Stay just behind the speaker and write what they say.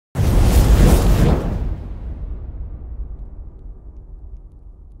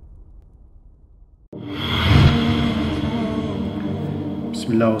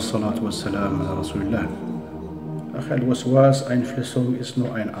Bismillah wassalatu wassalam ala Rasulillah. Al-Waswas, Einflüsterung, ist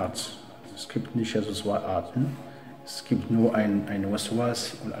nur eine Art. Es gibt nicht also zwei Arten. Es gibt nur ein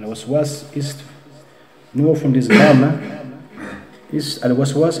WasWaas. Und Al-Waswas ist nur von diesem Namen.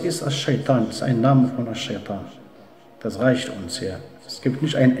 Al-Waswas ist Al-Shaitan, ist ein Name von Al-Shaitan. Das reicht uns ja. Es gibt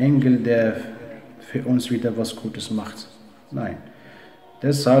nicht einen Engel, der für uns wieder was Gutes macht. Nein.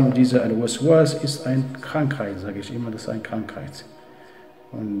 Deshalb, diese Al-Waswas ist eine Krankheit, sage ich immer, das ist eine Krankheit.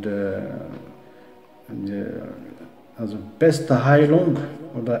 Und also beste Heilung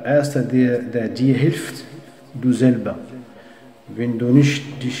oder erster, der dir hilft, du selber. Wenn du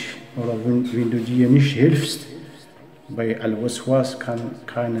nicht dich oder wenn du dir nicht hilfst, bei Al-Waswas kann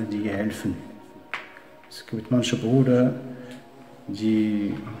keiner dir helfen. Es gibt manche Brüder,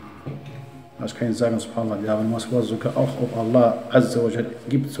 die, was kann ich sagen, subhanallah, die haben WasWaas sogar auch, ob Allah Azza wa Jal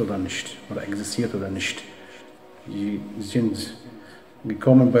gibt oder nicht, oder existiert oder nicht. Die sind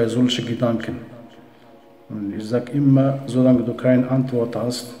gekommen bei solchen Gedanken. Und ich sage immer, solange du keine Antwort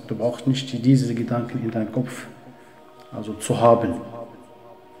hast, du brauchst nicht diese Gedanken in deinem Kopf also zu haben.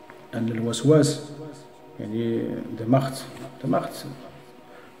 Und WasWaas, der macht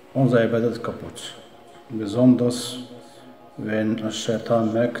unser Ibadat kaputt. Besonders wenn der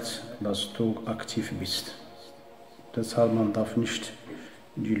Shaitan merkt, dass du aktiv bist. Deshalb man darf nicht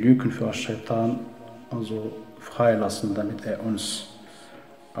die Lügen für den Shaitan also freilassen, damit er uns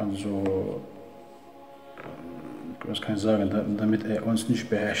also, was kann ich sagen, damit er uns nicht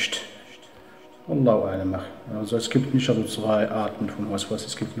beherrscht. Allahu a'lam. Also es gibt nicht also zwei Arten von WasWaas,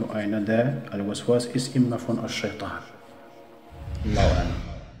 es gibt nur eine, der Al-Waswas ist immer von Al-Shaitan. Allahu a'lam.